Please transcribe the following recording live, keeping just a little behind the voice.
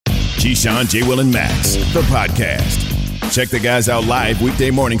Keyshawn, J. Will, and Max, the podcast. Check the guys out live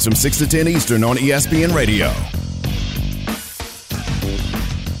weekday mornings from 6 to 10 Eastern on ESPN Radio.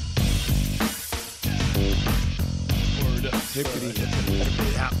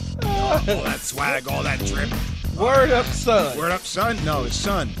 All that swag, all that drip. Word up, son. Word up, son? No, it's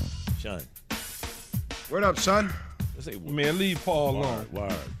son. Sean. Word up, son. Man, leave Paul alone.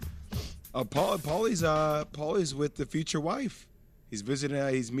 Word. Paulie's with the future wife. He's visiting.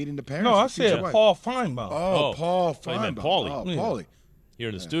 He's meeting the parents. No, I of the future said wife. Paul Feinbaum. Oh, Paul I meant Feinbaum. Paulie. Oh, Yeah. Paulie. Here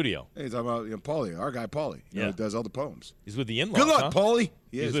in the studio. Hey, he's talking about Paulie, our guy Paulie. You know, Yeah. who does all the poems. He's with the in-laws. Good luck, huh? Paulie.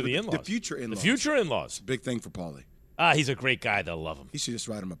 He's with the in-laws. The future in-laws. The future in-laws. Big thing for Paulie. He's a great guy. They'll love him. He should just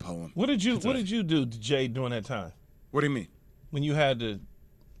write him a poem. What did you do to Jay during that time What do you mean? when you had to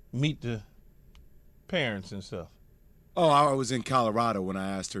meet the parents and stuff? Oh, I was in Colorado when I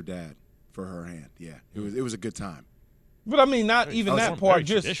asked her dad for her hand. Yeah, it was a good time. But I mean, not even that part. Very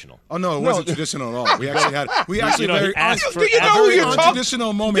Just traditional. Oh no, it wasn't traditional at all. We actually know, he very asked for- do you know who you're talking?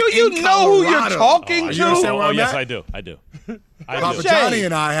 traditional moment. Do you in know who you're Colorado. talking You to? understand where I'm yes, at? I do. I do. Papa Jay. Johnny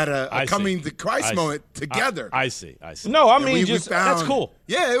and I had a I see. coming to Christ I see. moment together. I see. No, I And mean we just found- That's cool.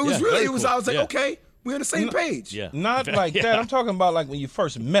 Yeah, it was Yeah, really. very It was. cool. I was like, Yeah. okay, we're on the same page. Yeah. not like Yeah. that. I'm talking about like when you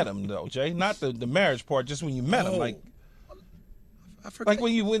first met him, though, Jay. Not the marriage part. Just when you met him, like I forget.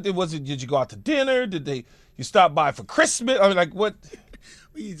 when you went there. Did you go out to dinner? You stop by for Christmas? I mean, like what?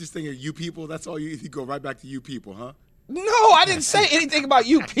 You just think of you people. That's all you go right back to you people, huh? No, I didn't say anything about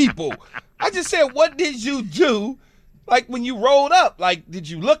you people. I just said, what did you do? Like when you rolled up, like did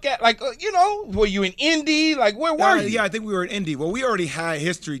you look at were you in Indy? Like where were you? Yeah, I think we were in Indy. Well, we already had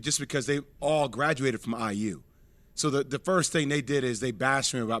history just because they all graduated from IU. So the first thing they did is they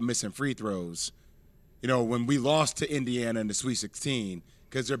bashed me about missing free throws. You know, when we lost to Indiana in the Sweet 16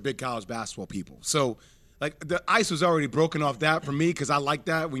 because they're big college basketball people. So, like, the ice was already broken off that for me because I like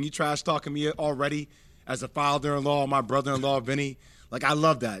that. When you trash talking me already as a father-in-law, my brother-in-law, Vinny, like, I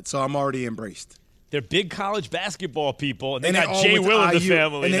love that. So I'm already embraced. They're big college basketball people, and they And got all Jay went to Will in the IU,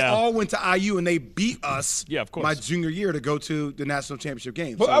 family and they now. all went to IU, and they beat us Yeah, of course. my junior year to go to the national championship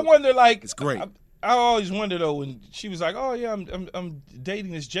game. But So I wonder, like, it's great. I always wonder though when she was like, "Oh yeah, I'm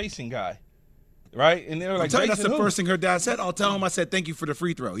dating this Jason guy," right? And they were I'm like, telling you, that's "Jason the who?" first thing her dad said. I'll tell him I said thank you for the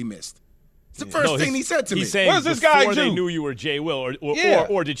free throw he missed. It's the first No, thing he said to me. He's saying What does this guy before they do? knew you were Jay Will, Yeah.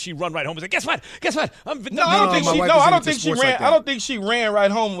 or did she run right home and say, "Guess what? Guess what? I'm No, I don't think my she. wife No, isn't I don't into think she sports ran. like that. I don't think she ran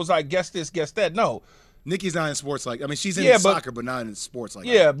right home and was like, "Guess this, guess that." No. Nikki's not in sports like. I mean, she's in Yeah, but- soccer, but not in sports like.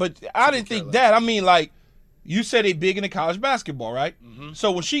 Yeah, that. but I didn't care think less. that. I mean, like, you said they big into college basketball, right?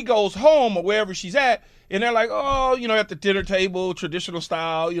 So when she goes home or wherever she's at, and they're like, oh, at the dinner table, traditional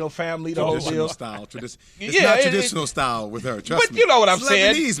style, family, the whole traditional deal. style. It's Yeah, not it- traditional style with her. Trust But me. you know what I'm It's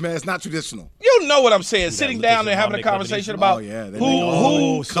saying. Lebanese, man. It's not traditional. You know what I'm saying? Sitting look at down your and having mom a make conversation Lebanese about Oh yeah, they who make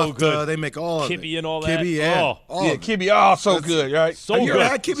all who- so kafta, good. They make all of it. Kibbe and all that. Kibbe, yeah. Oh. All yeah, of it. Kibbe, oh, so good, right? So Have you good. ever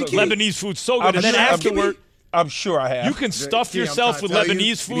had Kibbe Kibbe? Lebanese food, so good. I'm And then sure- afterward, I'm sure I have. you can stuff Kibbe, I'm yourself trying with to tell you, Lebanese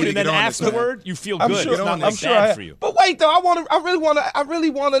you food, need and to then get on this, man. afterward, you feel I'm good. sure. It's not I'm like sure I bad have. for you. But wait, though, I really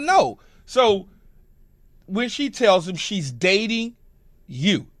want to know. So when she tells him she's dating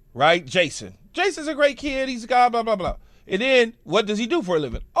you, right, Jason? Jason's a great kid. He's a guy, blah blah blah. And then what does he do for a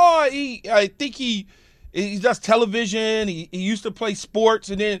living? Oh, I think he does television. He used to play sports,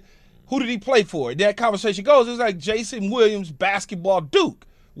 and then who did he play for? That conversation goes. It's like Jason Williams, basketball, Duke,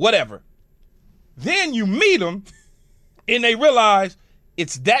 whatever. Then you meet him, and they realize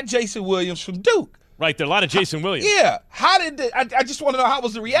it's that Jason Williams from Duke. Right, there are a lot of Jason Williams. Yeah. How did I just want to know how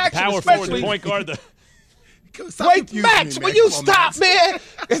was the reaction, Power forward, especially the point guard. Stop wait, confusing Max, me, will man. you Come on, stop, Max. man?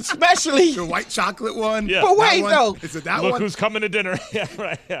 Especially, The white chocolate one. Yeah. but wait That one? though. Is it that Look one? who's coming to dinner. Yeah,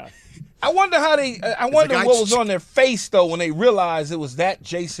 right. Yeah. I wonder how they. I wonder guy- what was on their face though when they realized it was that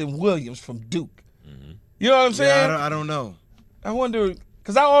Jason Williams from Duke. You know what I'm saying? Yeah, I don't know. I wonder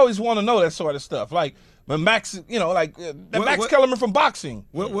because I always want to know that sort of stuff. Like when Max, like that Max what- Kellerman from boxing.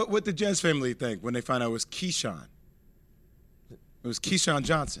 What did Jen's family think when they found out it was Keyshawn? It was Keyshawn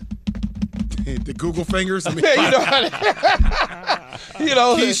Johnson. The Google fingers. I mean, Yeah,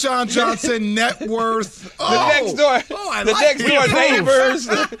 Keyshawn Johnson net worth. The next door, I the like next it. door He neighbors.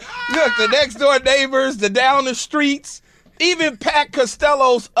 Look, the next door neighbors, the down the streets. Even Pat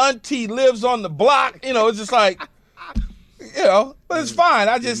Costello's auntie lives on the block. It's just like, but it's fine.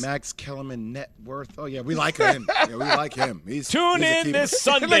 I just Max Kellerman net worth. Oh yeah, we like him. Yeah, we like him. Tune he's a in keeper. this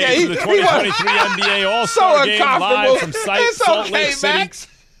Sunday Look at- for the he was 2023 NBA All-Star so Game uncomfortable. live from It's Salt okay, Lake City. Max.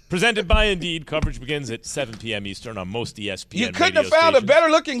 Presented by Indeed. Coverage begins at 7 p.m. Eastern on most ESPN You couldn't radio have found a stations. better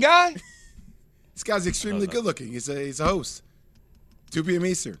looking guy. This guy's extremely good looking. He's a host. 2 p.m.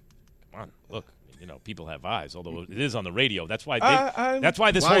 Eastern. Come on, look. people have eyes, although it is on the radio. That's why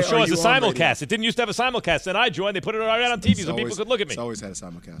this Why whole show are has a you on radio? simulcast. It didn't used to have a simulcast. Then I joined. They put it right on TV so people could look at me. It's always had a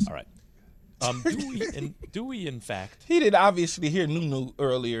simulcast. All right. Do we in fact? He did obviously hear Nunu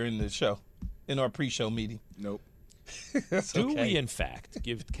earlier in the show, in our pre-show meeting. Nope. Do we in fact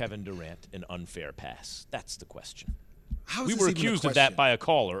give Kevin Durant an unfair pass? That's the question. How is We this were even a accused of question? that by a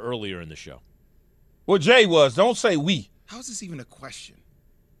caller earlier in the show. Well, Jay was. Don't say we. How is this even a question?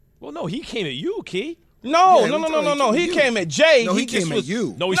 Well, no, he came at you, Key. No. we He told came at Jay. No, he just came was, at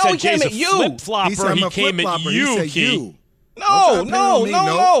you. No, he No, said he came Jay's at a you. flip-flopper. He said I'm He a came at flip-flopper. you, He said Key. you. No. Don't try to pin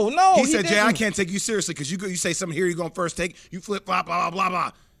on me, No. He said, Jay, I didn't. can't take you seriously because you say something here, you're going first take, you flip-flop, blah, blah, blah,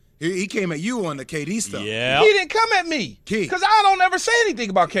 blah. He came at you on the KD stuff. Yeah. He didn't come at me. Key. Because I don't ever say anything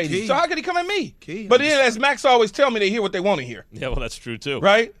about KD. Key. So how could he come at me? Key, But I'm then, as Max always tell me, they hear what they want to hear. Yeah, well, that's true, too.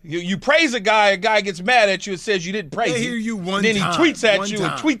 Right? You praise a guy gets mad at you and says you didn't praise They him. hear you one Then time, he tweets at one you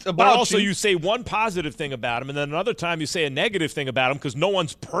time. and tweets But about also, you. you say one positive thing about him, and then another time you say a negative thing about him because no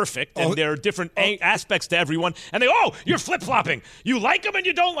one's perfect, and there are different aspects to everyone. And they go, oh, you're flip-flopping. You like him and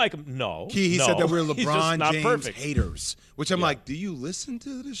you don't like him. No. Key, he no. said that we're He's just LeBron not James perfect. haters, which I'm like, do you listen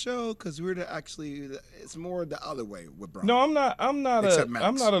to the show? Because it's more the other way with Bron. No, I'm not Except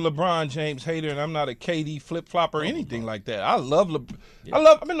Max. a LeBron James hater, and I'm not a KD flip flopper or anything like that. I've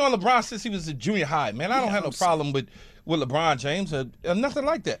been on LeBron since he was in junior high, man. I don't have no problem with LeBron James or nothing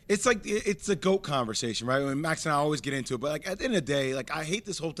like that. It's like it's a GOAT conversation, right? When Max and I always get into it, but like at the end of the day, like I hate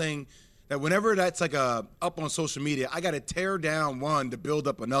this whole thing that whenever that's like up on social media, I got to tear down one to build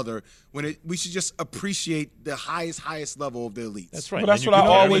up another. We should just appreciate the highest level of the elites. That's right. But that's And what you I can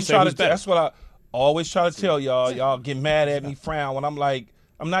never always say try to. who's better. That's what I always try to tell y'all. Y'all get mad at me, frown when I'm like,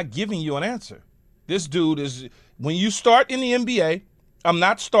 I'm not giving you an answer. This dude is. When you start in the NBA, I'm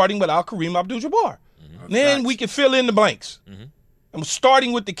not starting without Kareem Abdul-Jabbar. Then Facts. we can fill in the blanks. I'm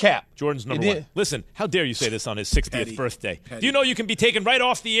starting with the cap. Jordan's number And then- one. Listen, how dare you say this on his 60th Petty. birthday? Petty. Do you know you can be taken right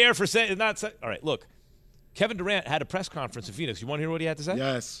off the air for saying not say? All right, look. Kevin Durant had a press conference in Phoenix. You want to hear what he had to say?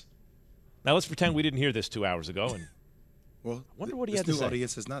 Yes. Now let's pretend we didn't hear this 2 hours ago. And Well, Wonder what he this had to new say.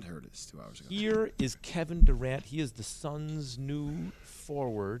 audience has not heard this 2 hours ago. here is Kevin Durant. He is the Suns' new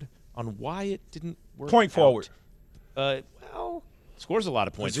forward on why it didn't work. Point forward. Well, scores a lot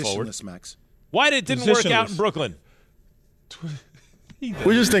of points forward. Positionless, Max. Why it didn't work out in Positionless. Brooklyn?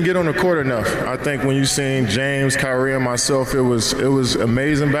 We just didn't get on the court enough. I think when you seen James, Kyrie, and myself, it was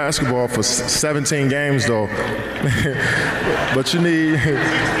amazing basketball for 17 games, though. But you need,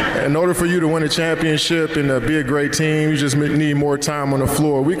 in order for you to win a championship and be a great team, you just need more time on the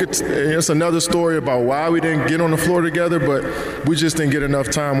floor. It's another story about why we didn't get on the floor together, but we just didn't get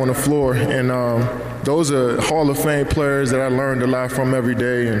enough time on the floor. And those are Hall of Fame players that I learned a lot from every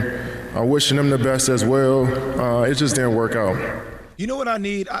day, and I'm wishing them the best as well. It just didn't work out. You know what I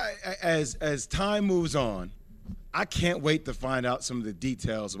need? As time moves on, I can't wait to find out some of the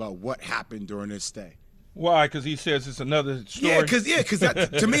details about what happened during this stay. Why? Because he says it's another story. Yeah, because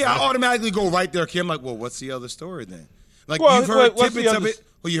to me, I automatically go right there. I'm like, well, what's the other story then? Like Well, you've heard what's the tidbits of other it.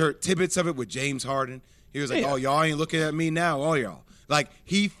 Well, you heard tidbits of it with James Harden. He was like, Yeah. oh, y'all ain't looking at me now, oh y'all. Like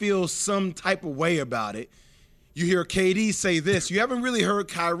he feels some type of way about it. You hear KD say this. You haven't really heard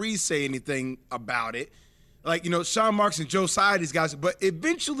Kyrie say anything about it. Like, Sean Marks and Joe Tsai, these guys. But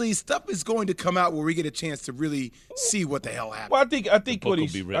eventually stuff is going to come out where we get a chance to really see what the hell happened. Well, I think book what will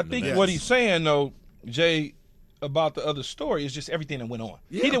he's be written I think eventually. what he's saying though, Jay, about the other story is just everything that went on.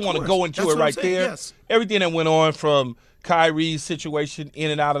 Yeah, He didn't of want to course. go into That's it what I'm right saying, there. yes. Everything that went on from Kyrie's situation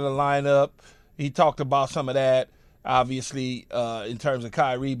in and out of the lineup. He talked about some of that, obviously, in terms of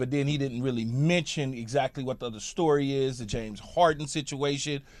Kyrie, but then he didn't really mention exactly what the other story is, the James Harden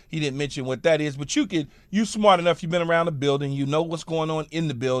situation. He didn't mention what that is, but you smart enough, you've been around the building, you know what's going on in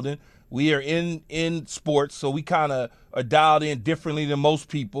the building. We are in sports, so we kind of are dialed in differently than most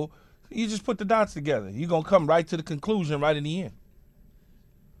people. You just put the dots together. You're going to come right to the conclusion right in the end.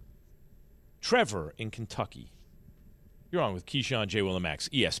 Trevor in Kentucky. You're on with Keyshawn, J. Will, and Max,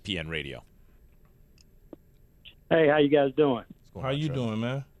 ESPN Radio. Hey, how you guys doing? How you doing,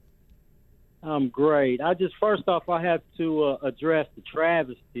 man? I'm great. First off, I have to address the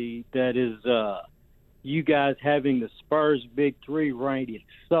travesty that is you guys having the Spurs Big Three ranked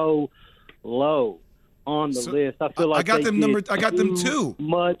so low on the list. I feel like I got them too two.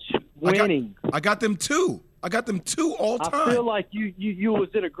 Much winning. I got them two. I got them two all time. I feel like you was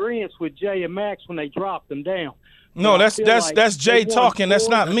in agreement with Jay and Max when they dropped them down. No, And I that's feel that's like that's Jay they won talking. That's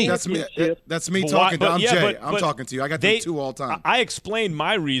 4 not me. That's me. championships. That's me But talking. why- but I'm yeah, Jay. but- I'm but talking to you. I got them two all time. I explained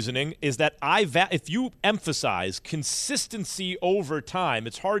my reasoning is that if you emphasize consistency over time,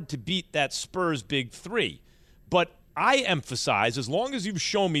 it's hard to beat that Spurs Big Three. But I emphasize, as long as you've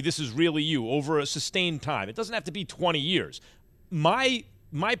shown me this is really you over a sustained time, it doesn't have to be 20 years. My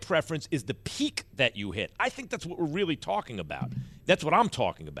preference is the peak that you hit. I think that's what we're really talking about. That's what I'm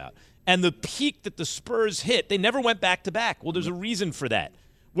talking about. And the peak that the Spurs hit, they never went back-to-back. Well, there's a reason for that.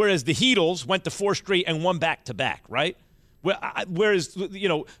 Whereas the Heatles went to 4 straight and won back-to-back, right? Whereas,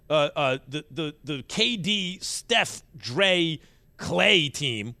 the KD, Steph, Dre, Clay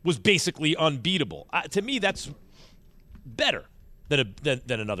team was basically unbeatable. To me, that's better than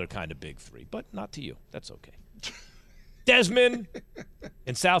another kind of big three, but not to you. That's okay. Desmond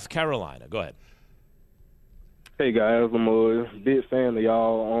in South Carolina. Go ahead. Hey guys, I'm a big fan of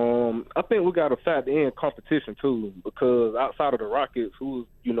y'all. I think we got to factor in competition too, because outside of the Rockets, who's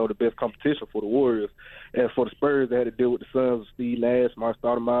the best competition for the Warriors, and for the Spurs, they had to deal with the Suns of Steve Nash, Mark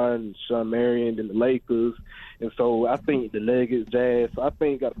Stoudemire, and Sean Marion, and the Lakers, and so I think the Nuggets, Jazz. So I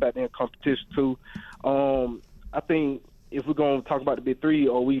think got to factor in competition too. I think if we're going to talk about the big three,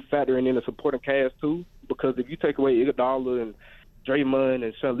 are we factoring in the supporting cast too? Because if you take away Iguodala and Draymond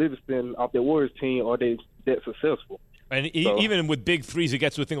and Sean Livingston off their Warriors team, are they that successful? And even with big threes, it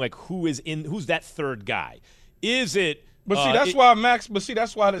gets to a thing like who's that third guy? Is it? But see, that's why Max. But see,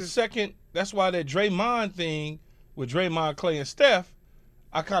 that's why that Draymond thing with Draymond, Clay, and Steph,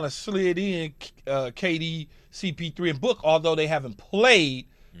 I kind of slid in KD, CP3, and Book, although they haven't played.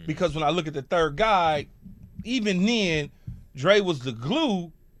 Because when I look at the third guy, even then, Dre was the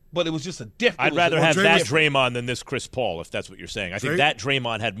glue. But it was just a different. I'd rather have that Draymond than this Chris Paul, if that's what you're saying. I think that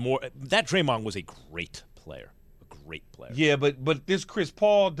Draymond had more. That Draymond was a great player. Yeah, but this Chris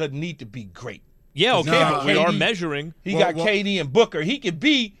Paul doesn't need to be great. Yeah, okay, but we are measuring. He got KD and Booker. He could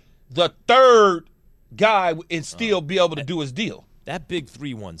be the third guy and still be able to do his deal. That big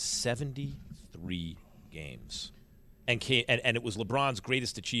three won 73 games. And it was LeBron's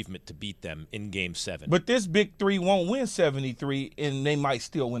greatest achievement to beat them in Game 7. But this big three won't win 73, and they might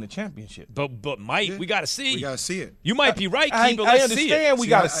still win a championship. But we got to see. We got to see it. You might be right, Key, but let's see it. I understand we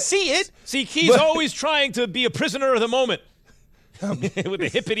got to see it. See, Key's always trying to be a prisoner of the moment with a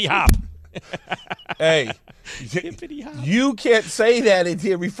hippity hop. Hey, you can't say that and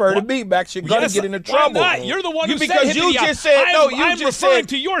then refer to me, Max. You're going to get into trouble. Why not? You're the one who said because you just said I'm referring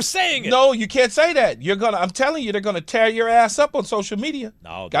to your saying it. No, you can't say that. I'm telling you, they're going to tear your ass up on social media.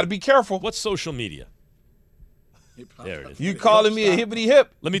 No, got to be careful. What's social media? There it is. You calling me a hippity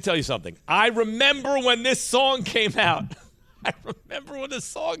hip? Let me tell you something. I remember when this song came out.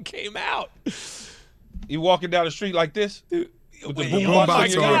 You walking down the street like this? With the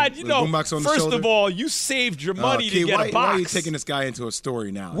boombox on the first shoulder. of all, you saved your money to get a box. Why are you taking this guy into a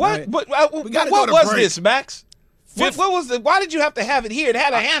story now? What? Right? But what was this, Max? What was the? Why did you have to have it here? It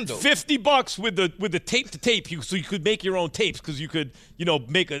had a handle. $50 with the tape to tape, so you could make your own tapes because you could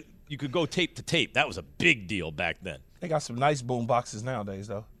you could go tape to tape. That was a big deal back then. They got some nice boom boxes nowadays,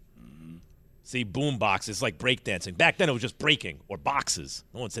 though. See, boom boxes like breakdancing. Back then it was just breaking or boxes.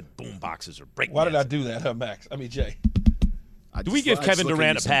 No one said boom boxes or breakdancing. Why did I do that, Max? I mean, Jay. Do we give Kevin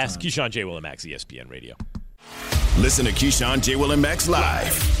Durant a pass? Keyshawn, J. Will, and Max, ESPN Radio. Listen to Keyshawn, J. Will, and Max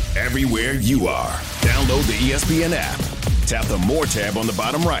live everywhere you are. Download the ESPN app. Tap the More tab on the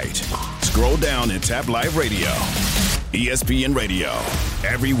bottom right. Scroll down and tap Live Radio. ESPN Radio,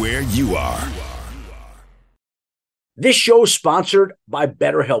 everywhere you are. This show is sponsored by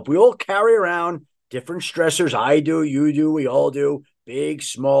BetterHelp. We all carry around different stressors. I do, you do, we all do, big,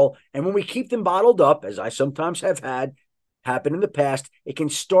 small. And when we keep them bottled up, as I sometimes have had happen in the past, it can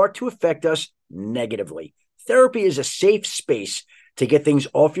start to affect us negatively. Therapy is a safe space to get things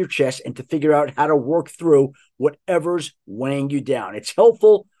off your chest and to figure out how to work through whatever's weighing you down. It's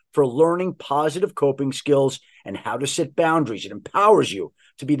helpful for learning positive coping skills and how to set boundaries. It empowers you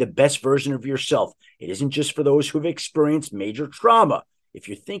to be the best version of yourself. It isn't just for those who've experienced major trauma. If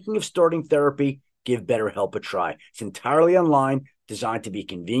you're thinking of starting therapy, give BetterHelp a try. It's entirely online, designed to be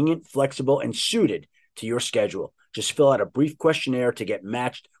convenient, flexible, and suited to your schedule. Just fill out a brief questionnaire to get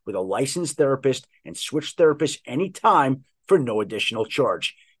matched with a licensed therapist and switch therapists anytime for no additional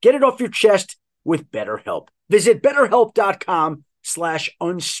charge. Get it off your chest with BetterHelp. Visit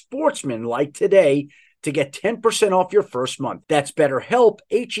BetterHelp.com/unsportsmanlike today to get 10% off your first month. That's BetterHelp,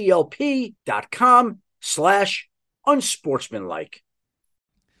 HELP.com/unsportsmanlike.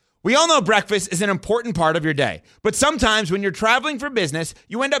 We all know breakfast is an important part of your day, but sometimes when you're traveling for business,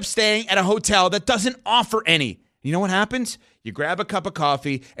 you end up staying at a hotel that doesn't offer any. You know what happens? You grab a cup of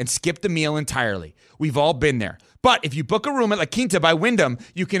coffee and skip the meal entirely. We've all been there. But if you book a room at La Quinta by Wyndham,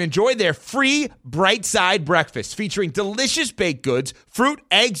 you can enjoy their free Bright Side breakfast featuring delicious baked goods, fruit,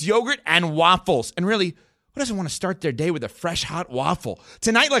 eggs, yogurt, and waffles. And really, Who doesn't want to start their day with a fresh, hot waffle?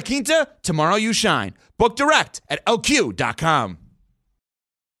 Tonight, La Quinta, tomorrow you shine. Book direct at LQ.com.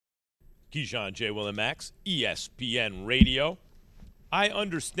 Keyshawn, J. Will, and Max, ESPN Radio. I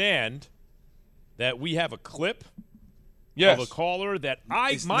understand that we have a clip of a caller that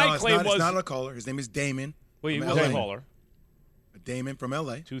It's not a caller. His name is Damon. Wait, from who's a LA. caller? Damon from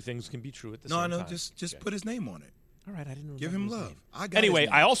L.A. Two things can be true at the same time. No, just put his name on it. All right, I didn't remember. Give him his love. name. I got Anyway, his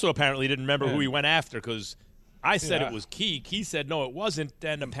name. I also apparently didn't remember who he went after because I said it was Key. Key said no, it wasn't,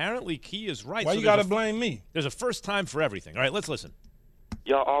 and apparently Key is right. Why So you got to blame me? There's a first time for everything. All right, let's listen.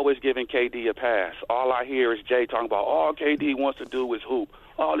 Y'all always giving KD a pass. All I hear is Jay talking about all KD wants to do is hoop.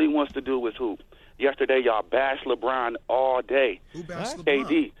 All he wants to do is hoop. Yesterday, y'all bashed LeBron all day. Who bashed LeBron?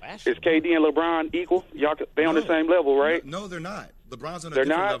 KD. Is KD and LeBron equal? They on the same level, right? No, they're not. LeBron's on a They're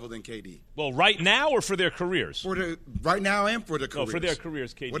different not? level than KD. Well, right now or for their careers? Right now and for their careers. No, for their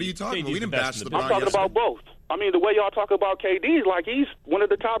careers, KD. What are you talking about? KD's We didn't the bash best in LeBron the I'm talking yesterday. about both. I mean, the way y'all talk about KD is like he's one of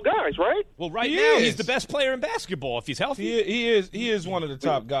the top guys, right? Well, right He now is. he's the best player in basketball if he's healthy. He is one of the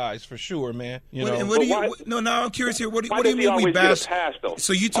top guys for sure, man. You know. And what do you? why- No, I'm curious here. What do Why you does he mean we always bash? get a pass, though?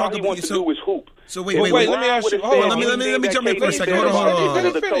 So you talk all he about wants to do is hoop. So wait. Wait, let me ask you. Hold on. Let me jump in for a second. Hold on. Let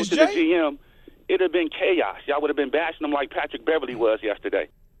me The finish, coach of the Jay. GM, it'd have been chaos. Y'all would have been bashing him like Patrick Beverly was yesterday.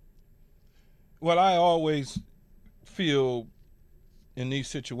 Well, I always feel in these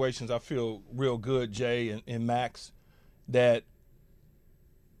situations, I feel real good, Jay and Max, that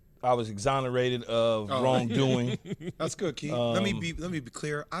I was exonerated of wrongdoing. That's good, Keith. Let me be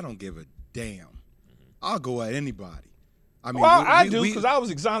clear. I don't give a damn. I'll go at anybody. I mean, Well, I do because I was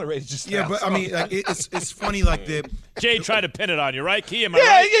exonerated just now. Yeah, but I mean, like, it's funny like that. Jay tried to pin it on you, right, Key? Am I Yeah,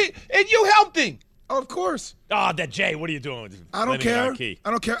 right? and you helped him. Oh, of course. Oh, that Jay, what are you doing? I don't Blaming it on care. Key. I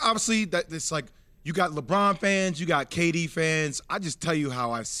don't care. Obviously, that it's like you got LeBron fans, you got KD fans. I just tell you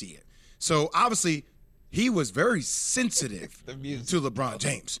how I see it. So obviously, he was very sensitive to LeBron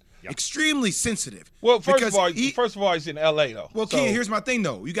James. Extremely sensitive. Well, first Because of all, he's in L.A. though. Well, so, Key, here's my thing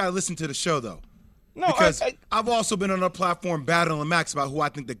though. You got to listen to the show though. no, Because I, I've also been on a platform battling Max about who I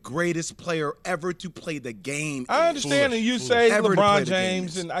think the greatest player ever to play the game I is. understand, and you say Ever to play LeBron the game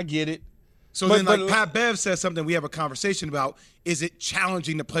James, is. and I get it. So But- then, like but- Pat Bev says something, we have a conversation about: is it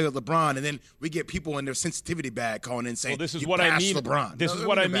challenging to play with LeBron? And then we get people in their sensitivity bag calling in saying, Well, this is "You what I bashed mean. LeBron." This No, is we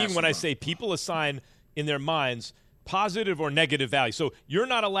what I didn't mean bash when I LeBron. say people assign in their minds positive or negative value. So you're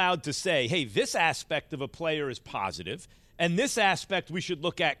not allowed to say, hey, this aspect of a player is positive, and this aspect we should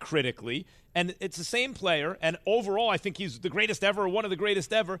look at critically. And it's the same player, and overall I think he's the greatest ever, one of the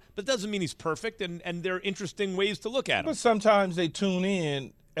greatest ever, but it doesn't mean he's perfect, and there are interesting ways to look at him. But sometimes they tune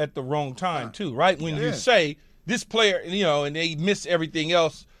in at the wrong time too, right? When you say this player, and they miss everything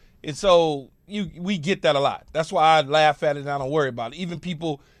else, and so we get that a lot. That's why I laugh at it and I don't worry about it. Even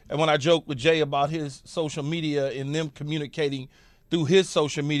people, and when I joke with Jay about his social media and them communicating through his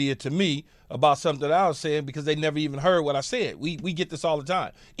social media to me about something that I was saying because they never even heard what I said. We get this all the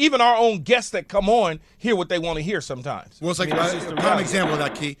time. Even our own guests that come on hear what they want to hear sometimes. Well, it's like that's just the a prime reality. example of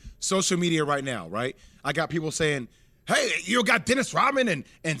that, Key. Social media right now, right? I got people saying, "Hey, you got Dennis Rodman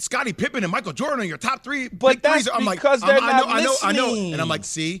and Scottie Pippen and Michael Jordan in your top three." But big threes." that's I'm like, because they're not I know. listening. And I'm like,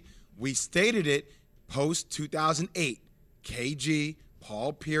 see, we stated it post 2008. KG,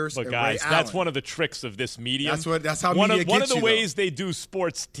 Paul Pierce, But and guys, Ray that's Allen. one of the tricks of this medium. That's how one media of, one of gets the you, ways they do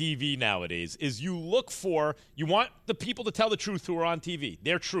sports TV nowadays is you want the people to tell the truth who are on TV,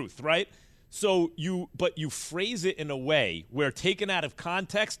 their truth, right? So you phrase it in a way where, taken out of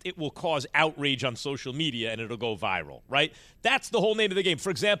context, it will cause outrage on social media and it'll go viral, right? That's the whole name of the game. For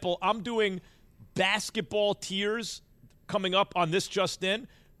example, I'm doing basketball tiers coming up on this just in,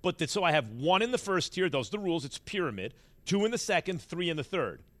 so I have 1 in the first tier. Those are the rules. It's pyramid. 2 in the second, 3 in the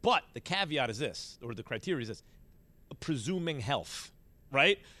third. But the caveat is this, or the criteria is this: presuming health,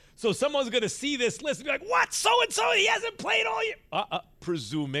 right? So someone's going to see this list and be like, what? So-and-so, he hasn't played all year.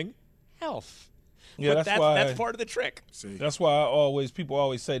 Presuming health. Yeah, But that's part of the trick. That's why people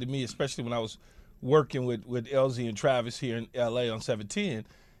always say to me, especially when I was working with LZ and Travis here in LA on 710,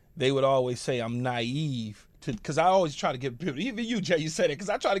 they would always say I'm naive because I always try to give people, even you, Jay, you said it, because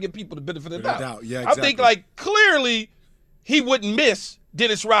I try to give people the benefit of the doubt. Yeah, I think, like, clearly he wouldn't miss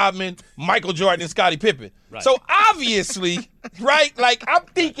Dennis Rodman, Michael Jordan, and Scottie Pippen. Right. So obviously, right, like, I'm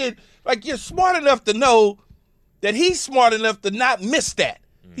thinking, like, you're smart enough to know that he's smart enough to not miss that.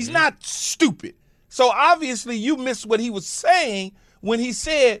 He's not stupid. So obviously you missed what he was saying when he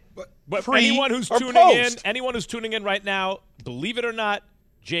said But pre anyone who's or tuning post. in right now, believe it or not,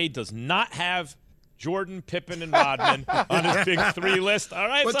 Jay does not have Jordan, Pippen, and Rodman on his big 3 list. All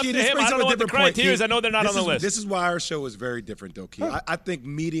right, it's up Key, to this him. brings I don't on know a what the different point, criteria is. Key. I know they're not on the list. This is why our show is very different, though, Key. I think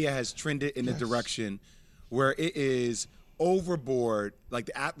media has trended in the direction where it is overboard. Like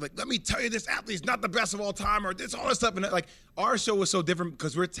let me tell you, this athlete's not the best of all time, or this all this stuff. And like our show was so different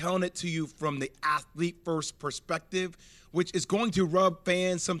because we're telling it to you from the athlete first perspective, which is going to rub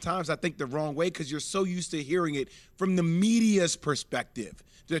fans sometimes, I think, the wrong way because you're so used to hearing it from the media's perspective,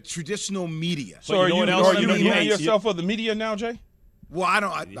 the traditional media. So are you removing yourself of the media now, Jay? Well, I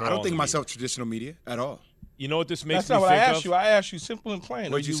don't think of myself traditional media at all. You know what this makes That's me not what think I asked of? you. I asked you simple and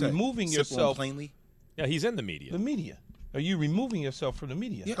plain. What'd Are you say? removing Simple yourself? and plainly? Yeah, he's in the media. The media. Are you removing yourself from the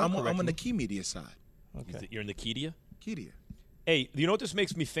media? Yeah, I'm on the key media side. Okay. You're in the Kedia? Kedia. Hey, you know what this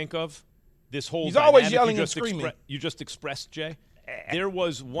makes me think of? This whole He's always dynamic yelling you and just screaming. You just expressed, Jay. There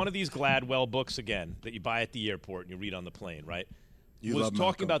was one of these Gladwell books, again, that you buy at the airport and you read on the plane, right? You was love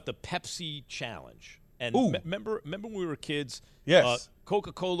talking Malcolm. about the Pepsi challenge. And Ooh. remember when we were kids? Yes.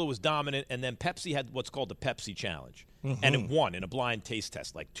 Coca-Cola was dominant, and then Pepsi had what's called the Pepsi Challenge. Mm-hmm. And it won in a blind taste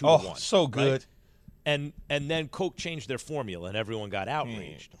test, like 2-1. Oh, so right? good. And then Coke changed their formula, and everyone got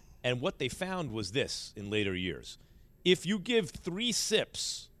outraged. And what they found was this in later years. If you give 3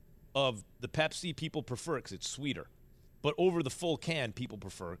 sips of the Pepsi, people prefer it because it's sweeter. But over the full can, people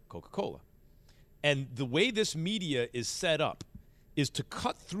prefer Coca-Cola. And the way this media is set up is to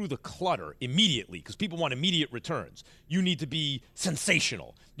cut through the clutter immediately because people want immediate returns. You need to be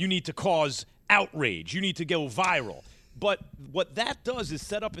sensational. You need to cause outrage. You need to go viral. But what that does is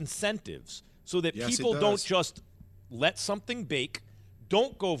set up incentives so that people don't just let something bake,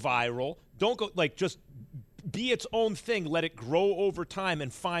 don't go viral, don't go just be its own thing, let it grow over time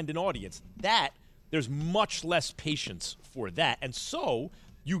and find an audience. There's much less patience for that. And so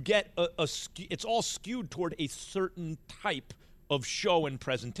you get it's all skewed toward a certain type of show and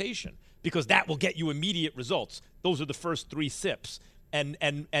presentation because that will get you immediate results. Those are the first 3 sips. And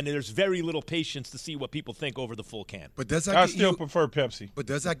there's very little patience to see what people think over the full can. But does that I get still you, prefer Pepsi. But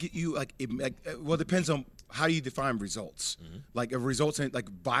does that get you well, it depends on how you define results. Mm-hmm. Like if results ain't like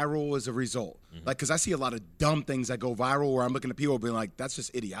viral is a result. Like because I see a lot of dumb things that go viral where I'm looking at people being like, that's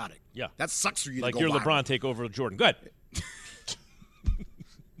just idiotic. Yeah. That sucks for you Like to go your viral. LeBron take over Jordan. Good.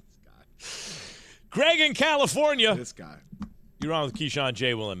 Greg in California. This guy. You're on with Keyshawn,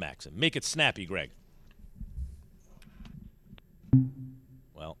 J. Will, and Maxim. Make it snappy, Greg.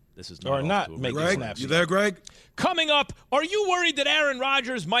 Well, this is not. Or not to a make it regular- snappy. You there, Greg? Coming up, are you worried that Aaron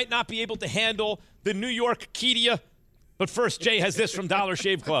Rodgers might not be able to handle the New York Kedia? But first, Jay has this from Dollar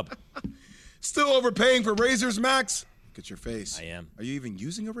Shave Club. Still overpaying for razors, Max? Look at your face. I am. Are you even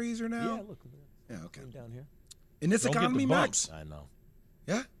using a razor now? Yeah, look. Yeah, okay. Down here. In this Don't get economy, the Max? bumps. I know.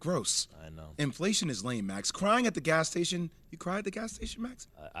 Yeah? Gross. I know. Inflation is lame, Max. Crying at the gas station. You cry at the gas station, Max?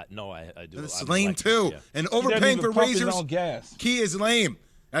 No, I do. It's I'm lame, electric, too. yeah. And He doesn't overpaying even for pump his razors. own gas. Key is lame.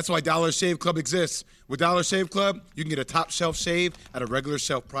 That's why Dollar Shave Club exists. With Dollar Shave Club, you can get a top shelf shave at a regular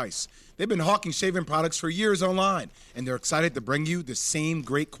shelf price. They've been hawking shaving products for years online, and they're excited to bring you the same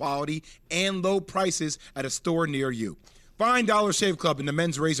great quality and low prices at a store near you. Find Dollar Shave Club in the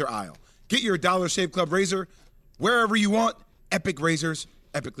men's razor aisle. Get your Dollar Shave Club razor wherever you want. Epic razors,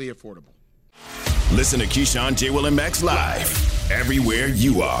 epically affordable. Listen to Keyshawn, J. Will, and Max live everywhere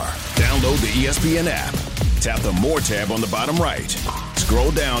you are. Download the ESPN app. Tap the More tab on the bottom right.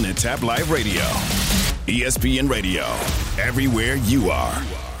 Scroll down and tap Live Radio. ESPN Radio, everywhere you are.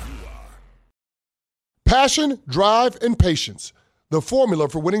 Passion, drive, and patience. The formula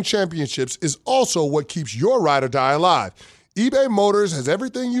for winning championships is also what keeps your ride or die alive. eBay Motors has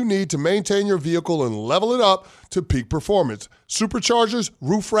everything you need to maintain your vehicle and level it up to peak performance. Superchargers,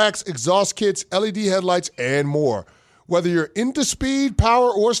 roof racks, exhaust kits, LED headlights, and more. Whether you're into speed,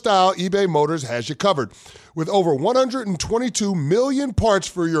 power, or style, eBay Motors has you covered. With over 122 million parts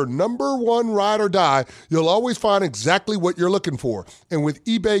for your number one ride or die, you'll always find exactly what you're looking for. And with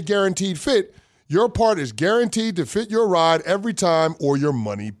eBay Guaranteed Fit, your part is guaranteed to fit your ride every time or your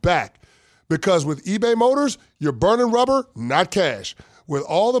money back. Because with eBay Motors, you're burning rubber, not cash. With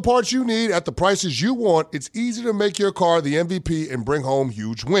all the parts you need at the prices you want, it's easy to make your car the MVP and bring home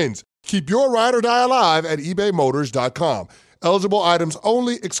huge wins. Keep your ride or die alive at ebaymotors.com. Eligible items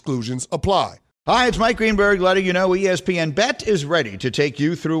only. Exclusions apply. Hi, it's Mike Greenberg letting you know ESPN Bet is ready to take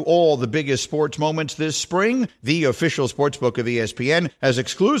you through all the biggest sports moments this spring. The official sportsbook of ESPN has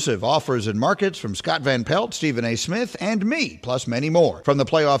exclusive offers and markets from Scott Van Pelt, Stephen A. Smith, and me, plus many more. From the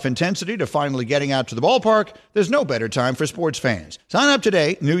playoff intensity to finally getting out to the ballpark, there's no better time for sports fans. Sign up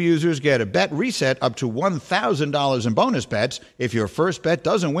today. New users get a bet reset up to $1,000 in bonus bets if your first bet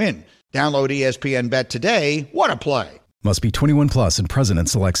doesn't win. Download ESPN Bet today. What a play. Must be 21 plus and present in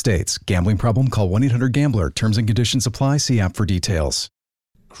select states. Gambling problem? Call 1-800-GAMBLER. Terms and conditions apply. See app for details.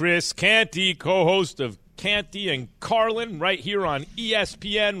 Chris Canty, co-host of Canty and Carlin, right here on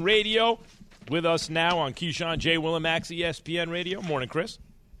ESPN Radio. with us now on Keyshawn, J. Will and Max, ESPN Radio. Morning, Chris.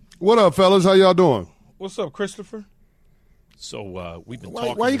 What up, fellas? How y'all doing? What's up, Christopher? So we've been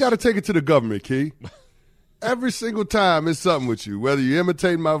talking. Why you got to take it to the government, Key? Every single time it's something with you. Whether you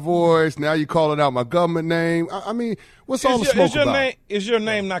imitating my voice, now you calling out my government name. I mean, what's all the smoke about? Is your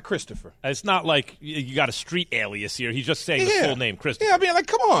name not Christopher? It's not like you got a street alias here. He's just saying the full name, Christopher. Yeah, I mean, like,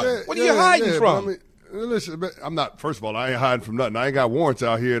 come on. What are you hiding from? I mean, listen, I'm not. First of all, I ain't hiding from nothing. I ain't got warrants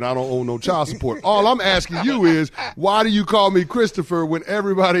out here, and I don't owe no child support. All I'm asking you is, why do you call me Christopher when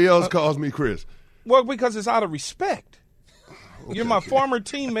everybody else calls me Chris? Well, because it's out of respect. Okay, You're my former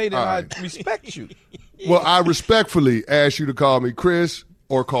teammate, and I respect you. Well, I respectfully ask you to call me Chris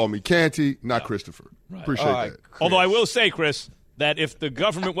or call me Canty, not Christopher. Right. Appreciate that. Chris. Although I will say, Chris, that if the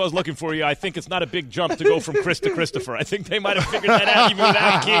government was looking for you, I think it's not a big jump to go from Chris to Christopher. I think they might have figured that out even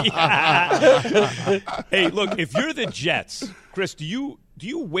without Key. Hey, look, if you're the Jets, Chris, do you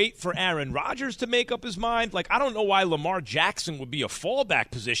wait for Aaron Rodgers to make up his mind? Like, I don't know why Lamar Jackson would be a fallback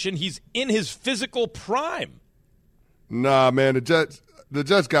position. He's in his physical prime. Nah, man, the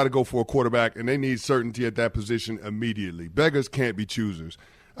Jets got to go for a quarterback, and they need certainty at that position immediately. Beggars can't be choosers.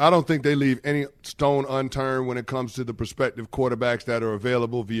 I don't think they leave any stone unturned when it comes to the prospective quarterbacks that are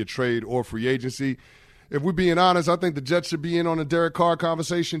available via trade or free agency. If we're being honest, I think the Jets should be in on the Derek Carr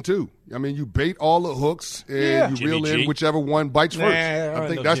conversation too. I mean, you bait all the hooks and you reel in whichever one bites first. I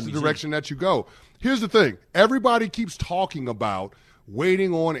think that's the direction that you go. Here's the thing. Everybody keeps talking about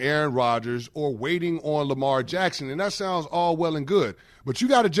waiting on Aaron Rodgers or waiting on Lamar Jackson, and that sounds all well and good. But you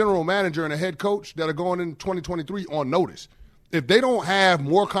got a general manager and a head coach that are going in 2023 on notice. If they don't have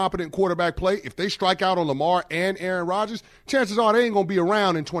more competent quarterback play, if they strike out on Lamar and Aaron Rodgers, chances are they ain't going to be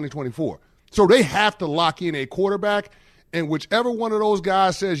around in 2024. So they have to lock in a quarterback, and whichever one of those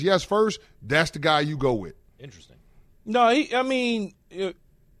guys says yes first, that's the guy you go with. Interesting. No,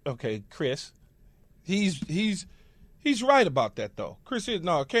 okay, Chris, he's right about that though.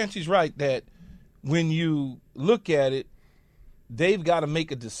 Canty's right that when you look at it, they've got to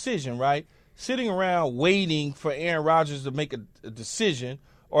make a decision, right? Sitting around waiting for Aaron Rodgers to make a decision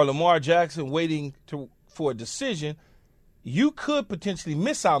or Lamar Jackson waiting for a decision, you could potentially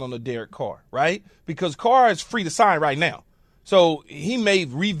miss out on a Derek Carr, right? Because Carr is free to sign right now. So he may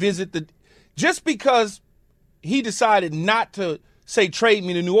revisit just because he decided not to say trade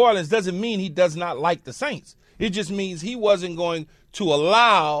me to New Orleans doesn't mean he does not like the Saints. It just means he wasn't going to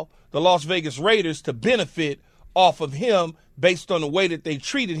allow the Las Vegas Raiders to benefit off of him based on the way that they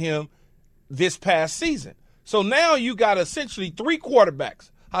treated him this past season. So now you got essentially three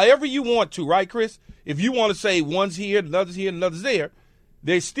quarterbacks, however you want to, right, Chris? If you want to say one's here, another's here, another's there,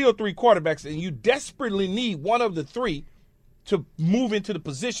 there's still three quarterbacks, and you desperately need one of the three to move into the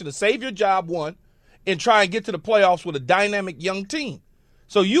position to save your job, one, and try and get to the playoffs with a dynamic young team.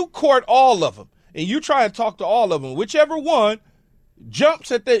 So you court all of them, and you try and talk to all of them. Whichever one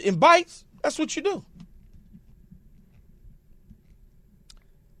jumps at and bites, that's what you do.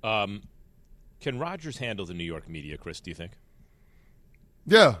 Can Rodgers handle the New York media, Chris, do you think?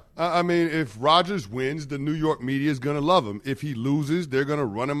 Yeah. I mean, if Rodgers wins, the New York media is going to love him. If he loses, they're going to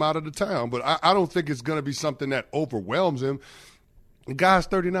run him out of the town. But I don't think it's going to be something that overwhelms him. The guy's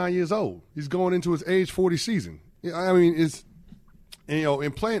 39 years old. He's going into his age 40 season. I mean,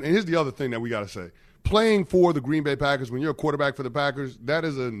 in playing, and here's the other thing that we got to say. Playing for the Green Bay Packers, when you're a quarterback for the Packers, that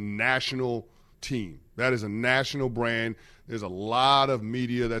is a national team. That is a national brand. There's a lot of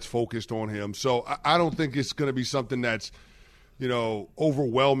media that's focused on him. So I don't think it's going to be something that's,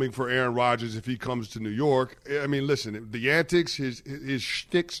 overwhelming for Aaron Rodgers if he comes to New York. I mean, listen, the antics, his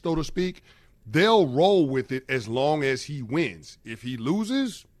shtick, so to speak, they'll roll with it as long as he wins. If he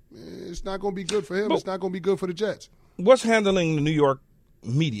loses, it's not going to be good for him. But it's not going to be good for the Jets. What's handling the New York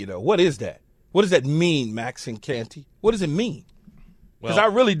media, though? What is that? What does that mean, Max and Canty? What does it mean? Because I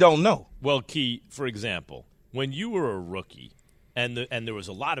really don't know. Well, Key, for example, when you were a rookie and there was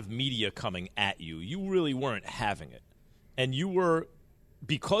a lot of media coming at you, you really weren't having it. And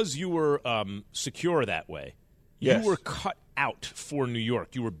because you were secure that way, you were cut out for New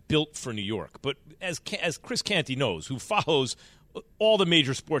York. You were built for New York. But as Chris Canty knows, who follows all the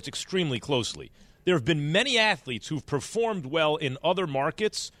major sports extremely closely, there have been many athletes who've performed well in other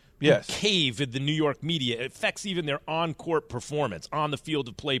markets who cave in the New York media. It affects even their on-court performance, on the field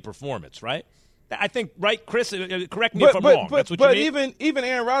of play performance, right? I think, right, Chris? Correct me if I'm wrong. That's what you mean? But even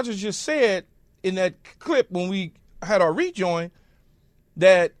Aaron Rodgers just said in that clip when we had our rejoin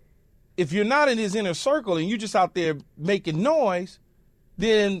that if you're not in his inner circle and you're just out there making noise,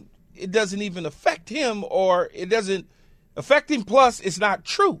 then it doesn't even affect him, or it doesn't affect him, plus it's not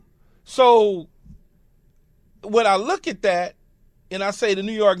true. So when I look at that and I say the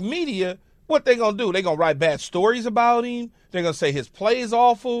New York media, what they going to do? They going to write bad stories about him? They're going to say his play is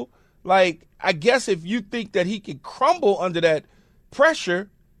awful? Like, I guess if you think that he can crumble under that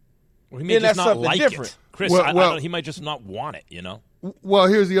pressure, he may then just that's not something like different. it. Chris, he might just not want it, you know? Well,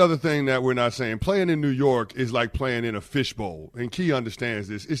 here's the other thing that we're not saying. Playing in New York is like playing in a fishbowl, and Key understands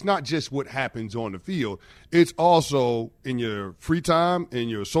this. It's not just what happens on the field. It's also in your free time, in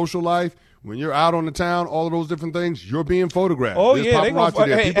your social life, when you're out on the town, all of those different things, you're being photographed. Oh, There's yeah. They go,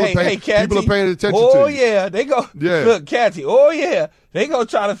 people are paying attention to you. Oh, yeah. They go, look, Canty, oh, yeah. They go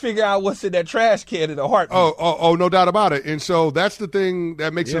try to figure out what's in that trash can in a heartbeat. Oh, no doubt about it. And so that's the thing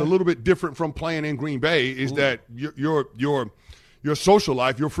that makes it a little bit different from playing in Green Bay is that your social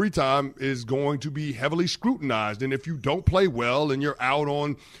life, your free time is going to be heavily scrutinized. And if you don't play well and you're out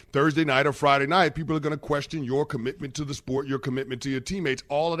on Thursday night or Friday night, people are going to question your commitment to the sport, your commitment to your teammates.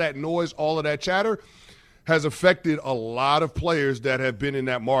 All of that noise, all of that chatter has affected a lot of players that have been in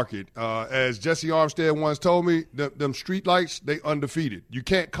that market. As Jesse Armstead once told me, them street lights, they undefeated. You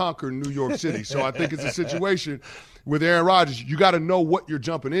can't conquer New York City. So I think it's a situation with Aaron Rodgers. You got to know what you're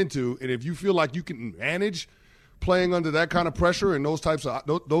jumping into. And if you feel like you can manage playing under that kind of pressure and those types of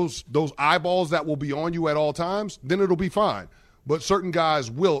those eyeballs that will be on you at all times, then it'll be fine. But certain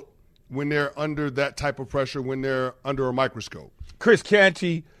guys wilt when they're under that type of pressure, when they're under a microscope. Chris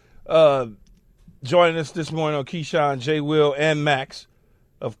Canty joining us this morning on Keyshawn, J. Will, and Max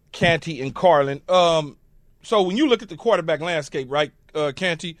of Canty and Carlin. So when you look at the quarterback landscape, right,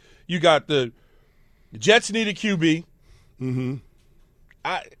 Canty, you got the Jets need a QB. Mm-hmm.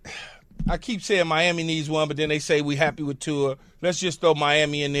 I keep saying Miami needs one, but then they say we happy with Tua. Let's just throw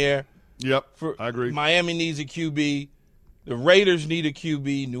Miami in there. Yep, I agree. Miami needs a QB. The Raiders need a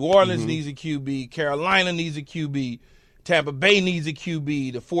QB. New Orleans needs a QB. Carolina needs a QB. Tampa Bay needs a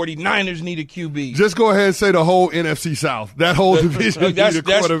QB. The 49ers need a QB. Just go ahead and say the whole NFC South. That whole division needs a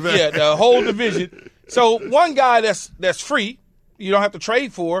quarterback. Yeah, the whole division. So one guy that's free, you don't have to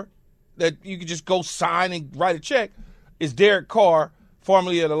trade for, that you can just go sign and write a check, is Derek Carr,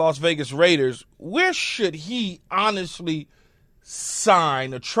 formerly of the Las Vegas Raiders. Where should he honestly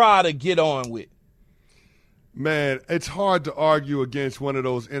sign or try to get on with? Man, it's hard to argue against one of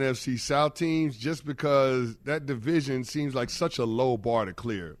those NFC South teams just because that division seems like such a low bar to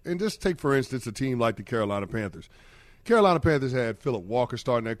clear. And just take, for instance, a team like the Carolina Panthers. Carolina Panthers had Phillip Walker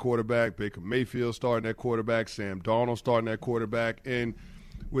starting at quarterback, Baker Mayfield starting at quarterback, Sam Darnold starting at quarterback. And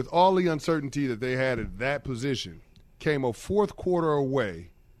with all the uncertainty that they had at that position, came a fourth quarter away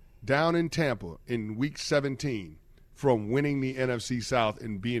down in Tampa in Week 17 from winning the NFC South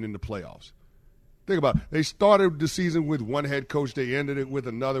and being in the playoffs. Think about it. They started the season with one head coach. They ended it with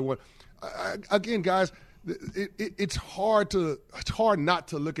another one. Again, guys, it's hard not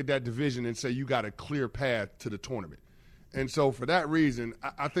to look at that division and say you got a clear path to the tournament. And so for that reason,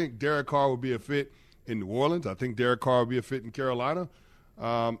 I think Derek Carr would be a fit in New Orleans. I think Derek Carr would be a fit in Carolina.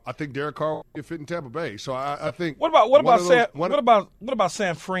 I think Derek Carr would be a fit in Tampa Bay. So I think what about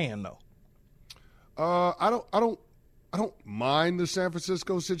San Fran though? I don't mind the San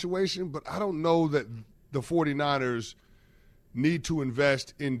Francisco situation, but I don't know that the 49ers need to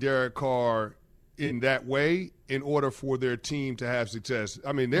invest in Derek Carr in that way in order for their team to have success.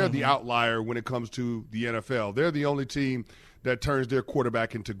 I mean, they're the outlier when it comes to the NFL. They're the only team that turns their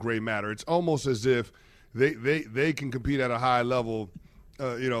quarterback into gray matter. It's almost as if they can compete at a high level,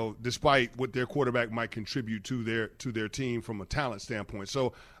 despite what their quarterback might contribute to their team from a talent standpoint.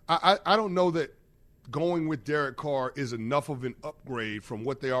 So I don't know that going with Derek Carr is enough of an upgrade from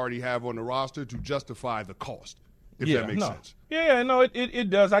what they already have on the roster to justify the cost, if that makes sense. Yeah, no, it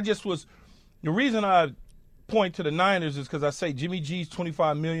does. The reason I point to the Niners is because I say Jimmy G's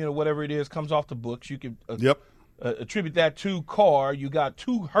 $25 million or whatever it is comes off the books. You can attribute that to Carr. You got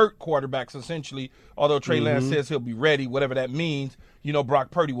two hurt quarterbacks essentially, although Trey Lance says he'll be ready, whatever that means. You know, Brock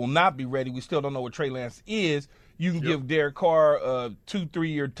Purdy will not be ready. We still don't know what Trey Lance is. You can give Derek Carr a 2-3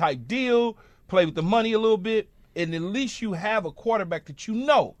 year type deal, play with the money a little bit, and at least you have a quarterback that you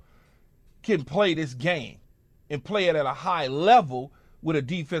know can play this game and play it at a high level with a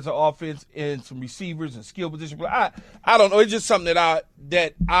defensive offense and some receivers and skill position. I don't know. It's just something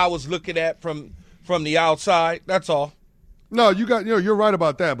that I was looking at from the outside. That's all. No, you're right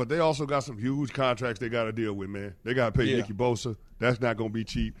about that, but they also got some huge contracts they got to deal with, man. They got to pay Nicky Bosa. That's not going to be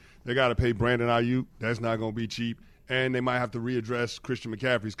cheap. They got to pay Brandon Ayuk. That's not going to be cheap. And they might have to readdress Christian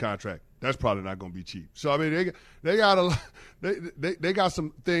McCaffrey's contract. That's probably not going to be cheap. So I mean, they got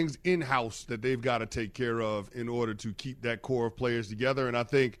some things in house that they've got to take care of in order to keep that core of players together. And I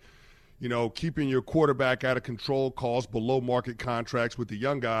think, keeping your quarterback out of control, costs below market contracts with the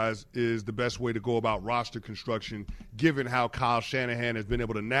young guys is the best way to go about roster construction, given how Kyle Shanahan has been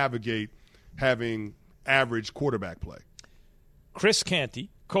able to navigate having average quarterback play. Chris Canty,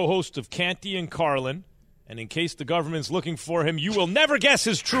 co-host of Canty and Carlin. And in case the government's looking for him, you will never guess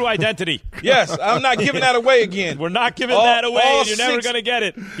his true identity. Yes, I'm not giving that away again. We're not giving that away, and you're never going to get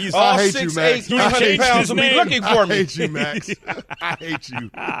it. He's I hate you, Max. 300 pounds will be looking for me. I hate you, Max. I hate you.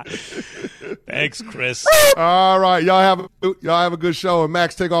 Thanks, Chris. All right, y'all have a good show, and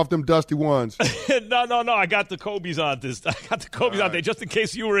Max, take off them dusty ones. No. I got the Kobe's on this. I got the Kobe's on there just in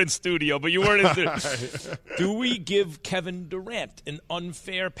case you were in studio, but you weren't in studio. Do we give Kevin Durant an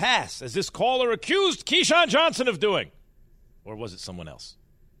unfair pass, as this caller accused Keyshawn Johnson of doing? Or was it someone else?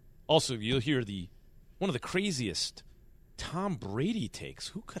 Also, you'll hear one of the craziest Tom Brady takes.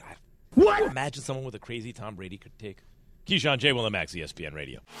 Who could I imagine someone with a crazy Tom Brady could take? Keyshawn, J. Will and Max, ESPN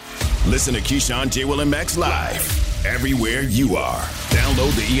Radio. Listen to Keyshawn, J. Will and Max live everywhere you are.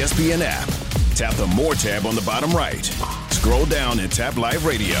 Download the ESPN app. Tap the More tab on the bottom right. Scroll down and tap Live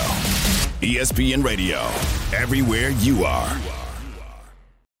Radio. ESPN Radio, everywhere you are.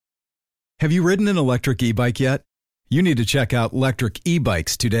 Have you ridden an electric e-bike yet? You need to check out Electric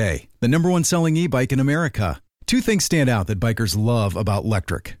E-Bikes today, the #1 selling e-bike in America. Two things stand out that bikers love about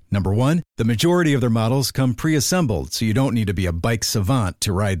Electric. Number one, the majority of their models come pre-assembled, so you don't need to be a bike savant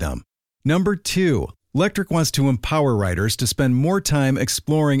to ride them. Number two, Electric wants to empower riders to spend more time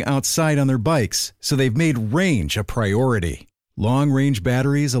exploring outside on their bikes, so they've made range a priority. Long-range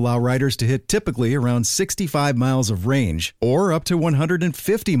batteries allow riders to hit typically around 65 miles of range, or up to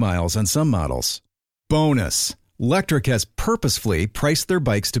 150 miles on some models. Bonus, Electric has purposefully priced their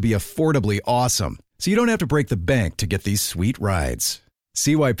bikes to be affordably awesome, so you don't have to break the bank to get these sweet rides.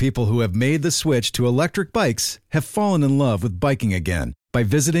 See why people who have made the switch to electric bikes have fallen in love with biking again by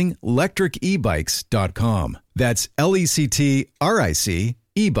visiting electricebikes.com. That's LECTRIC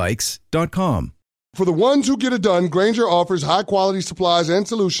ebikes.com. For the ones who get it done, Grainger offers high-quality supplies and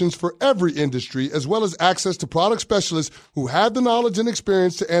solutions for every industry, as well as access to product specialists who have the knowledge and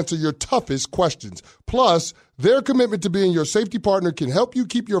experience to answer your toughest questions. Plus, their commitment to being your safety partner can help you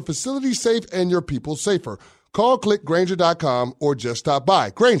keep your facility safe and your people safer. Call, click Grainger.com, or just stop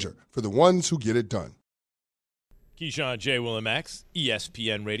by. Grainger, for the ones who get it done. Keyshawn, J. Will and Max,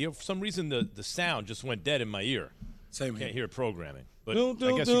 ESPN Radio. For some reason, the sound just went dead in my ear. Same here. Can't hear programming. But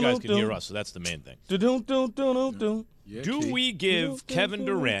I guess you guys can hear us, so that's the main thing. Do we give Kevin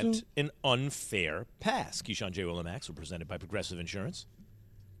Durant an unfair pass? Keyshawn, J. Will and Max were presented by Progressive Insurance.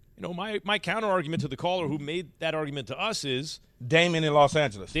 You know, my counter-argument to the caller who made that argument to us is Damon in Los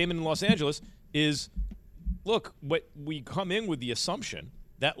Angeles is, look, what we come in with the assumption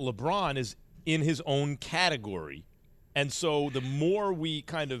that LeBron is in his own category. And so the more we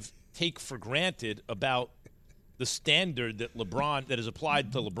kind of take for granted about the standard that is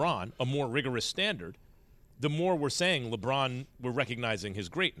applied to LeBron, a more rigorous standard, the more we're saying LeBron, we're recognizing his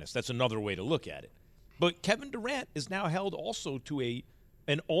greatness. That's another way to look at it. But Kevin Durant is now held also to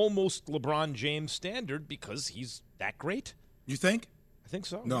an almost LeBron James standard because he's that great. You think? I think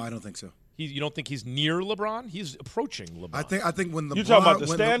so. No, I don't think so. You don't think he's near LeBron? He's approaching LeBron. I think when LeBron, you talking about the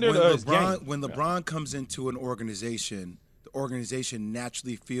standard or his game? When LeBron comes into an organization, the organization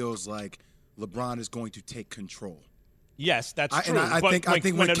naturally feels like LeBron is going to take control. Yes, that's true. And I think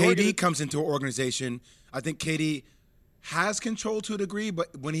when KD comes into an organization, I think KD has control to a degree,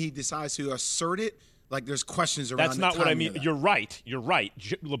 but when he decides to assert it, like there's questions around. That's not what I mean. You're right.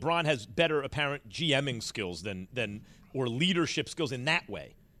 LeBron has better apparent GMing skills or leadership skills in that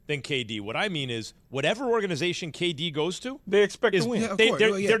way than KD. What I mean is, whatever organization KD goes to, they expect to win. Yeah,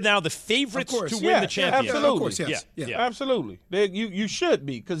 they're now the favorites to win the championship. Absolutely. Of course, yes. Absolutely. You should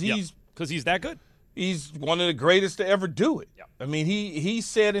be because he's that good. He's one of the greatest to ever do it. Yeah. I mean, he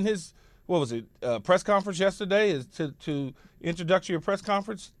said in his press conference yesterday to introductory press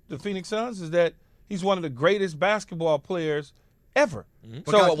conference, the Phoenix Suns, is that he's one of the greatest basketball players ever. Mm-hmm.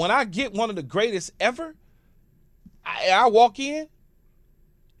 So when I get one of the greatest ever, I walk in,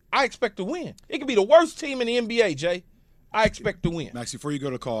 I expect to win. It could be the worst team in the NBA, Jay. I expect to win. Max, before you go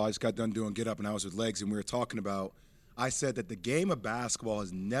to call, I just got done doing Get Up, and I was with Legs, and we were talking about, I said that the game of basketball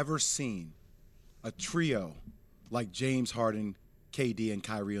has never seen a trio like James Harden, KD, and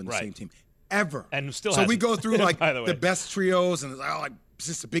Kyrie on the same team. Ever. And still So hasn't. we go through like the best trios, and it's like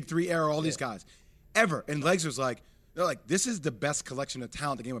since the Big Three era, all these guys. Ever. And Legs was like, they're like, this is the best collection of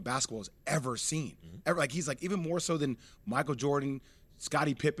talent the game of basketball has ever seen. Mm-hmm. Ever. Like, he's like, even more so than Michael Jordan,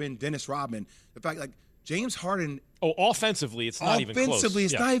 Scottie Pippen, Dennis Rodman. In fact, like, James Harden. Oh, offensively, it's not even close. Offensively,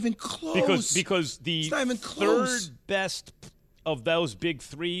 it's not even close. Because the third best of those big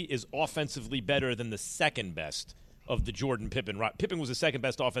three is offensively better than the second best of the Jordan Pippen. Pippen was the second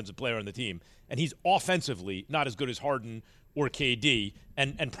best offensive player on the team, and he's offensively not as good as Harden or KD,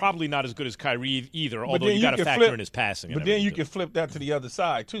 and probably not as good as Kyrie either, although you got to factor in his passing. But then you can flip that to the other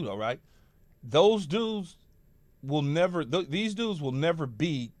side, too, though, right? Those dudes will never these dudes will never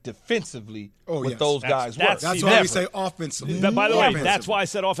be defensively what those guys were. That's why we say offensively. By the way, that's why I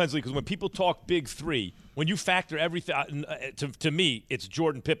said offensively, because when people talk big three, when you factor everything, to me, it's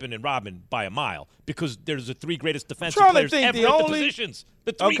Jordan, Pippen, and Robin by a mile, because there's the three greatest defensive players ever at the positions.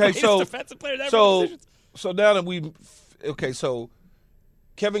 The three greatest defensive players ever at the positions. So now that so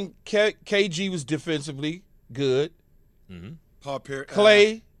KG was defensively good. Mm-hmm. Paul Pierce,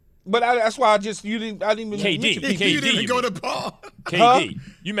 Clay. But that's why I didn't even KD. You didn't even go to Paul. KD. Huh?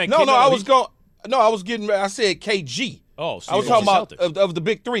 You meant No, I said KG. Oh, so I was talking about of the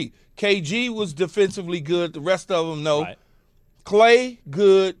big three. KG was defensively good. The rest of them, no. Right. Clay,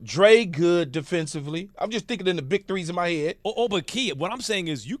 good. Dre, good defensively. I'm just thinking in the big threes in my head. But Key, what I'm saying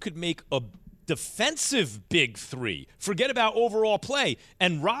is you could make a defensive big three. Forget about overall play.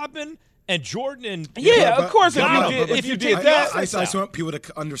 And Robin and Jordan and of course. If you did that, I just want people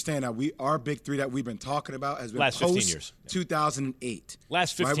to understand that our big three that we've been talking about has been last 15 years, 2008.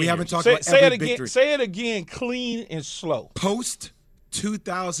 Last 15 years. We haven't talked about every big three. Say it again, clean and slow. Post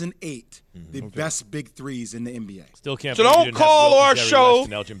 2008, the best big threes in the NBA. Still can't. So don't call our show.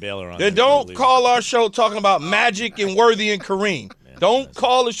 Then don't call our show talking about Magic and Worthy and Kareem. Don't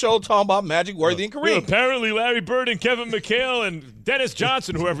call the show talking about Magic, Worthy, and Kareem. Well, apparently Larry Bird and Kevin McHale and Dennis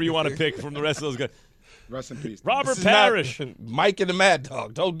Johnson, whoever you want to pick from the rest of those guys. Rest in peace. Robert Parrish. Mike and the Mad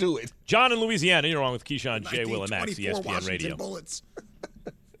Dog. Don't do it. John in Louisiana. You're on with Keyshawn, J. Will, and Max, ESPN Radio. Bullets.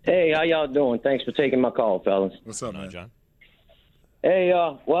 Hey, how y'all doing? Thanks for taking my call, fellas. What's up, man? John? Hey,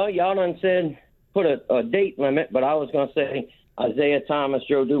 well, y'all done said put a date limit, but I was going to say Isaiah Thomas,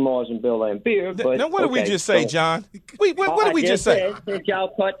 Joe Dumars, and Bill Laimbeer. But now, what did we just say, John? What did we just say? Since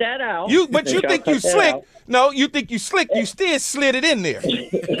y'all cut that out. But you think you slick? No, you think you slick? You still slid it in there.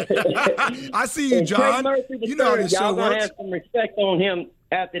 I see you, John. You know how this show works. Y'all going to have some respect on him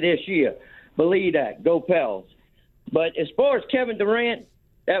after this year. Believe that. Go Pels. But as far as Kevin Durant,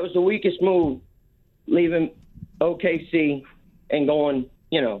 that was the weakest move, leaving OKC and going,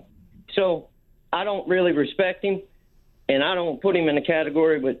 So I don't really respect him. And I don't put him in the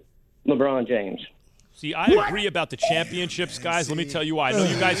category with LeBron James. See, I agree about the championships, guys. Let me tell you why. I know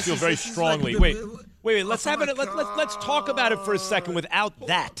you guys feel very strongly. Wait. Let's talk about it for a second without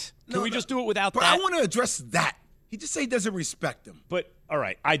that. Can we just do it without that? I want to address that. He just said he doesn't respect him. But all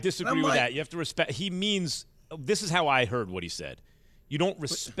right, I disagree with that. You have to respect. He means this is how I heard what he said. You don't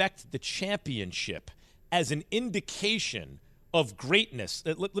respect the championship as an indication of greatness.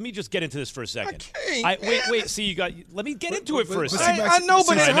 Let me just get into this for a second. Wait. See, let me get into it for a second. I know,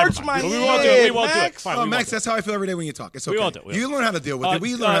 but it hurts my head. We won't do it. Fine, Max, that's how I feel every day when you talk. It's okay. We won't do it. You learn how to deal with it.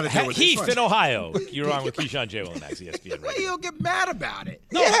 We learn how to deal with it. Heath in Ohio. You're on with Keyshawn, J. Will, and Max, ESPN Radio. You'll get mad about it.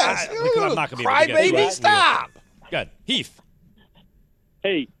 No, I'm not going to be able to get through it. Stop. Good. Heath.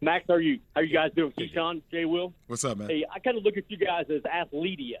 Hey, Max, how are you guys doing? Keyshawn, J. Will? What's up, man? Hey, I kind of look at you guys as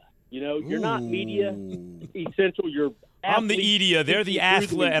athletia. You're not media essential. You're I'm the Edia. They're the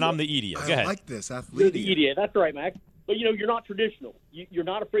athlete, and I'm the Edia. Go ahead. I like this, athlete. You're the Edia. That's right, Max. But, you're not traditional. You're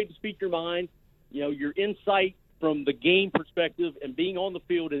not afraid to speak your mind. Your insight from the game perspective and being on the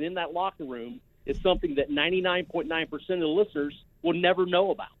field and in that locker room is something that 99.9% of the listeners will never know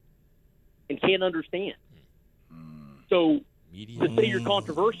about and can't understand. So to say you're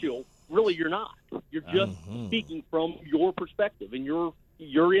controversial, really you're not. You're just speaking from your perspective and your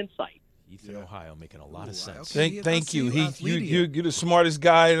insight. Heath in Ohio, making a lot of sense. Thank you, Heath. You're the smartest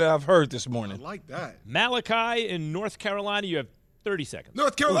guy that I've heard this morning. I like that. Malachi in North Carolina, you have 30 seconds.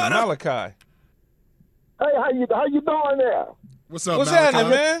 North Carolina. Malachi. Hey, how you doing there? What's up, What's Malachi? happening,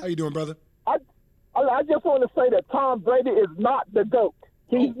 man? How you doing, brother? I just want to say that Tom Brady is not the GOAT.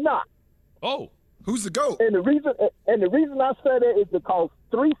 He's not. Oh. Who's the GOAT? And the reason I say that is because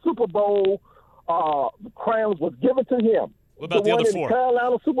 3 Super Bowl crowns was given to him. What about the other 4? The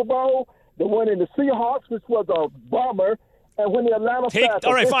Carolina Super Bowl, the one in the Seahawks, which was a bomber, and when the Atlanta Falcons.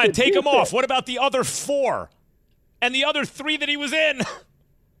 All right, fine. Take them off. What about the other 4? And the other 3 that he was in?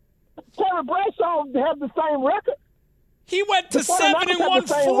 Terry Bradshaw had the same record. He went to 7 and won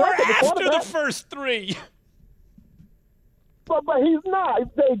 4 after the first 3. But he's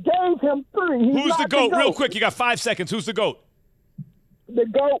not. They gave him 3. Who's the GOAT? Real quick, you got 5 seconds. Who's the GOAT? The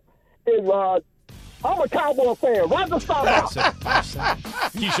GOAT is I'm a Cowboy fan. Roger Staubach.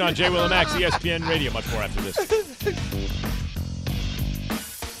 Keyshawn, J. Will, and Max, ESPN Radio. Much more after this.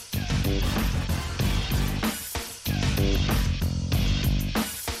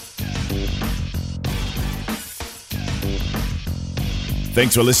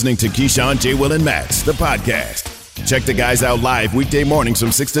 Thanks for listening to Keyshawn, J. Will, and Max, the podcast. Check the guys out live weekday mornings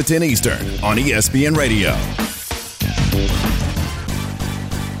from 6 to 10 Eastern on ESPN Radio.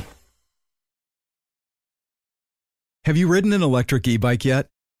 Have you ridden an electric e-bike yet?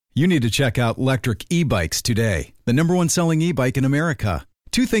 You need to check out Electric E-Bikes today, the #1 selling e-bike in America.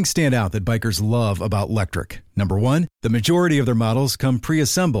 Two things stand out that bikers love about Electric. Number one, the majority of their models come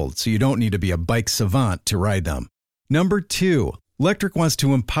pre-assembled, so you don't need to be a bike savant to ride them. Number two, Electric wants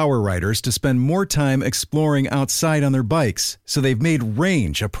to empower riders to spend more time exploring outside on their bikes, so they've made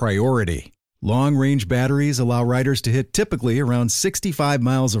range a priority. Long-range batteries allow riders to hit typically around 65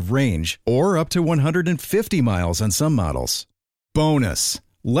 miles of range, or up to 150 miles on some models. Bonus,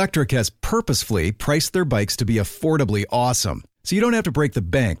 Electric has purposefully priced their bikes to be affordably awesome, so you don't have to break the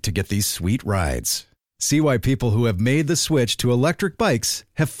bank to get these sweet rides. See why people who have made the switch to electric bikes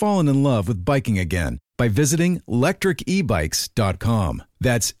have fallen in love with biking again by visiting lectricebikes.com.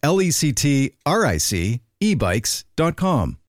 That's LECTRIC ebikes.com.